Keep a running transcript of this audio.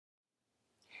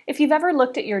If you've ever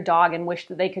looked at your dog and wished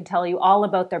that they could tell you all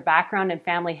about their background and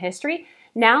family history,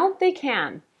 now they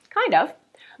can. Kind of.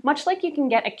 Much like you can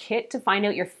get a kit to find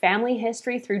out your family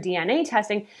history through DNA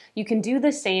testing, you can do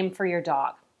the same for your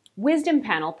dog. Wisdom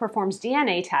Panel performs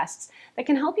DNA tests that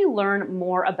can help you learn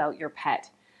more about your pet.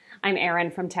 I'm Erin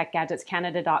from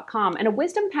TechGadgetsCanada.com, and a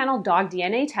Wisdom Panel dog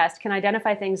DNA test can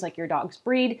identify things like your dog's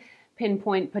breed,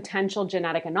 pinpoint potential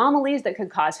genetic anomalies that could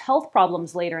cause health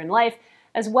problems later in life,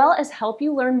 as well as help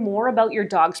you learn more about your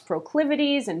dog's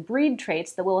proclivities and breed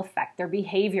traits that will affect their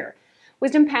behavior.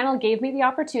 Wisdom Panel gave me the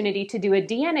opportunity to do a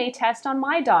DNA test on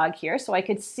my dog here so I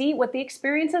could see what the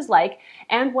experience is like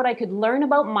and what I could learn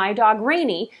about my dog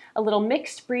Rainy, a little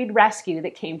mixed breed rescue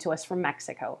that came to us from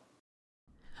Mexico.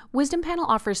 Wisdom Panel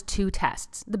offers two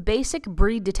tests, the basic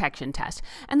breed detection test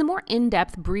and the more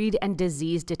in-depth breed and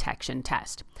disease detection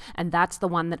test. And that's the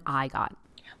one that I got.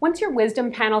 Once your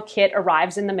Wisdom Panel kit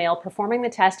arrives in the mail, performing the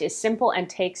test is simple and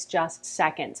takes just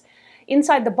seconds.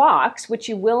 Inside the box, which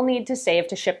you will need to save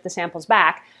to ship the samples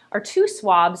back, are 2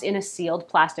 swabs in a sealed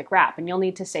plastic wrap, and you'll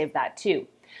need to save that too.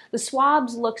 The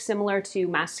swabs look similar to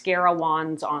mascara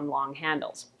wands on long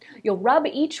handles. You'll rub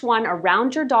each one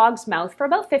around your dog's mouth for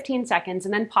about 15 seconds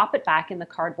and then pop it back in the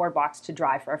cardboard box to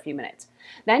dry for a few minutes.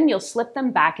 Then you'll slip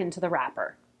them back into the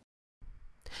wrapper.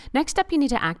 Next up, you need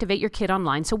to activate your kit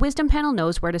online so Wisdom Panel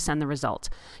knows where to send the results.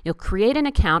 You'll create an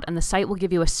account and the site will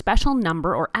give you a special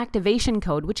number or activation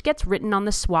code which gets written on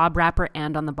the swab wrapper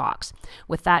and on the box.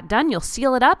 With that done, you'll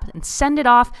seal it up and send it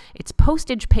off. It's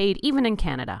postage paid even in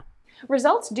Canada.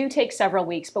 Results do take several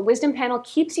weeks, but Wisdom Panel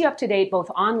keeps you up to date both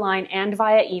online and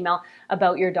via email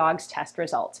about your dog's test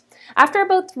results. After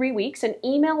about 3 weeks, an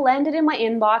email landed in my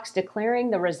inbox declaring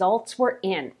the results were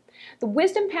in. The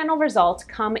Wisdom Panel results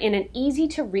come in an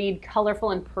easy-to-read,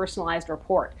 colorful, and personalized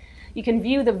report. You can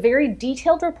view the very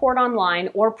detailed report online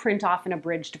or print off an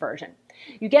abridged version.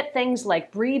 You get things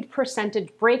like breed percentage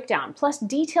breakdown, plus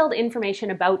detailed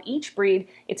information about each breed,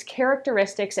 its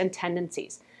characteristics, and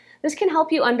tendencies. This can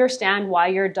help you understand why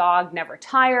your dog never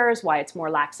tires, why it's more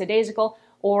lackadaisical,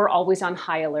 or always on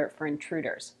high alert for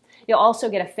intruders. You'll also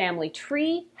get a family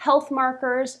tree, health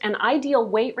markers, an ideal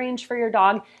weight range for your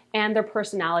dog, and their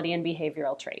personality and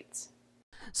behavioral traits.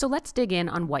 So let's dig in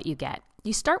on what you get.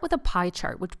 You start with a pie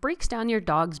chart which breaks down your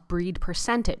dog's breed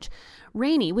percentage.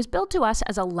 Rainy was billed to us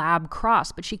as a lab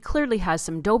cross, but she clearly has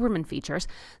some Doberman features,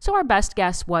 so our best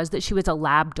guess was that she was a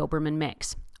lab Doberman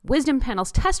mix. Wisdom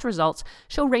Panel's test results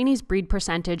show Rainy's breed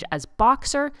percentage as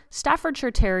Boxer,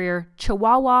 Staffordshire Terrier,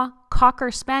 Chihuahua,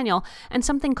 Cocker Spaniel, and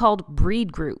something called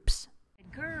breed groups.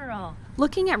 Girl.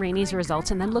 Looking at Rainy's results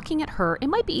and then looking at her, it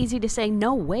might be easy to say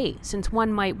no way, since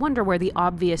one might wonder where the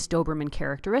obvious Doberman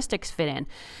characteristics fit in,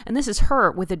 and this is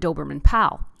her with a Doberman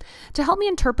pal. To help me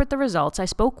interpret the results, I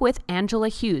spoke with Angela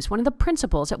Hughes, one of the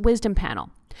principals at Wisdom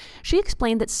Panel. She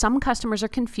explained that some customers are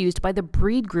confused by the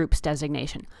breed groups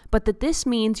designation, but that this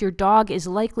means your dog is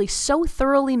likely so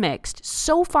thoroughly mixed,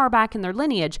 so far back in their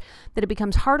lineage, that it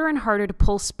becomes harder and harder to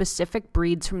pull specific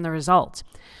breeds from the results.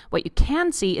 What you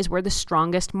can see is where the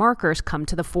strongest markers come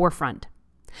to the forefront.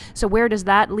 So where does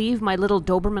that leave my little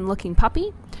Doberman-looking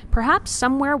puppy? Perhaps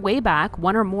somewhere way back,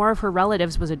 one or more of her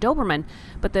relatives was a Doberman,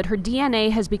 but that her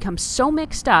DNA has become so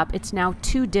mixed up, it's now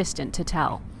too distant to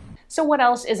tell. So what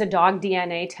else is a dog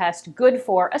DNA test good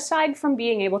for, aside from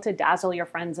being able to dazzle your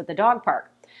friends at the dog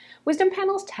park? Wisdom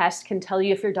Panel's test can tell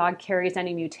you if your dog carries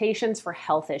any mutations for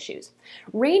health issues.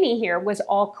 Rainy here was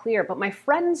all clear, but my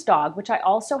friend's dog, which I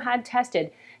also had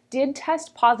tested, did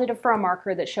test positive for a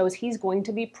marker that shows he's going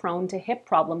to be prone to hip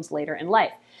problems later in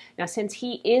life. Now, since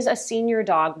he is a senior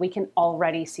dog, we can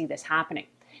already see this happening.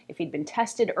 If he'd been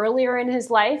tested earlier in his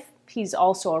life, he's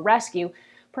also a rescue,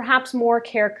 perhaps more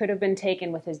care could have been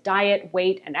taken with his diet,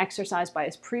 weight, and exercise by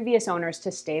his previous owners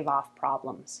to stave off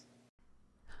problems.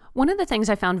 One of the things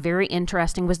I found very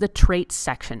interesting was the traits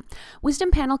section.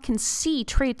 Wisdom Panel can see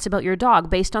traits about your dog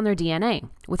based on their DNA.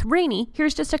 With Rainy,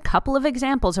 here's just a couple of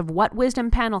examples of what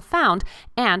Wisdom Panel found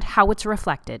and how it's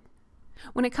reflected.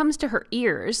 When it comes to her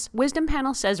ears, Wisdom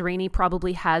Panel says Rainy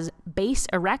probably has base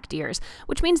erect ears,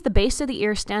 which means the base of the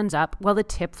ear stands up while the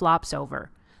tip flops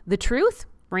over. The truth?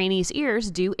 Rainy's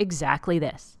ears do exactly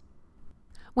this.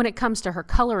 When it comes to her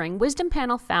coloring, Wisdom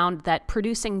Panel found that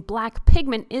producing black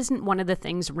pigment isn't one of the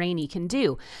things Rainy can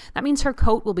do. That means her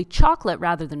coat will be chocolate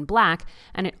rather than black,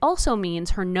 and it also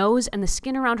means her nose and the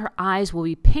skin around her eyes will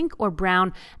be pink or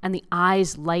brown and the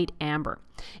eyes light amber.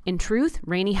 In truth,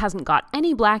 Rainy hasn't got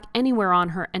any black anywhere on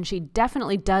her, and she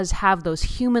definitely does have those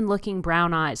human-looking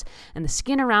brown eyes, and the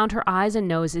skin around her eyes and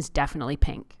nose is definitely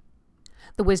pink.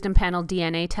 The Wisdom Panel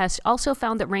DNA test also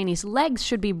found that Rainie's legs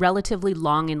should be relatively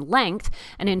long in length,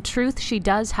 and in truth, she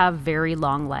does have very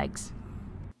long legs.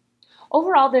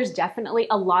 Overall, there's definitely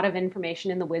a lot of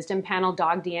information in the Wisdom Panel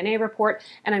dog DNA report,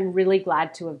 and I'm really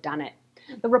glad to have done it.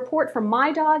 The report for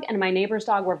my dog and my neighbor's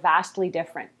dog were vastly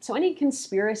different, so any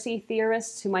conspiracy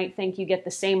theorists who might think you get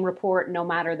the same report no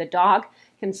matter the dog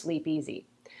can sleep easy.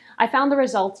 I found the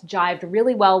results jived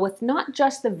really well with not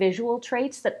just the visual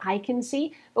traits that I can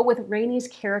see, but with Rainie's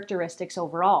characteristics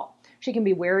overall. She can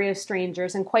be wary of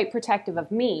strangers and quite protective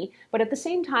of me, but at the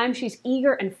same time, she's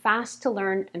eager and fast to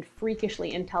learn and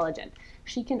freakishly intelligent.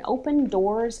 She can open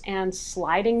doors and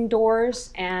sliding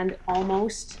doors and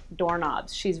almost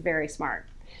doorknobs. She's very smart.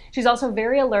 She's also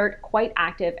very alert, quite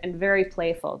active, and very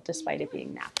playful, despite it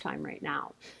being nap time right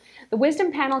now. The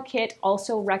Wisdom Panel kit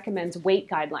also recommends weight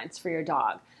guidelines for your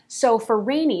dog. So for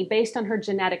Rainie, based on her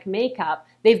genetic makeup,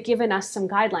 they've given us some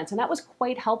guidelines, and that was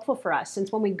quite helpful for us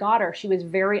since when we got her, she was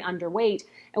very underweight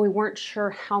and we weren't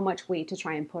sure how much weight to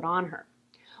try and put on her.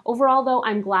 Overall, though,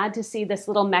 I'm glad to see this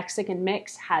little Mexican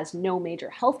mix has no major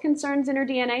health concerns in her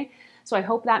DNA, so I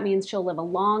hope that means she'll live a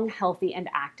long, healthy, and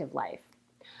active life.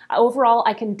 Overall,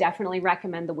 I can definitely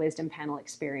recommend the Wisdom Panel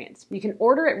experience. You can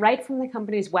order it right from the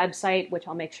company's website, which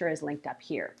I'll make sure is linked up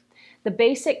here. The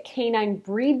basic Canine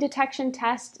Breed Detection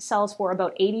test sells for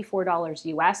about $84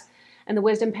 US, and the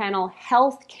Wisdom Panel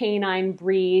Health Canine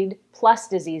Breed plus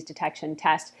Disease Detection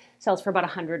test sells for about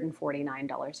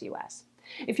 $149 US.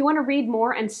 If you want to read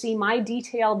more and see my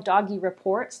detailed doggy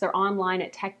reports, they're online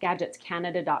at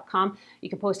techgadgetscanada.com. You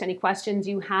can post any questions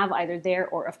you have either there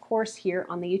or, of course, here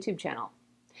on the YouTube channel.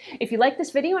 If you liked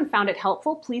this video and found it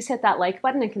helpful, please hit that like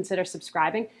button and consider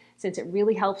subscribing, since it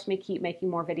really helps me keep making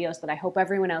more videos that I hope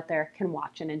everyone out there can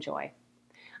watch and enjoy.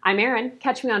 I'm Erin.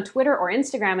 Catch me on Twitter or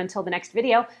Instagram until the next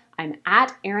video. I'm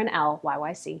at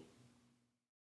ErinLYYC.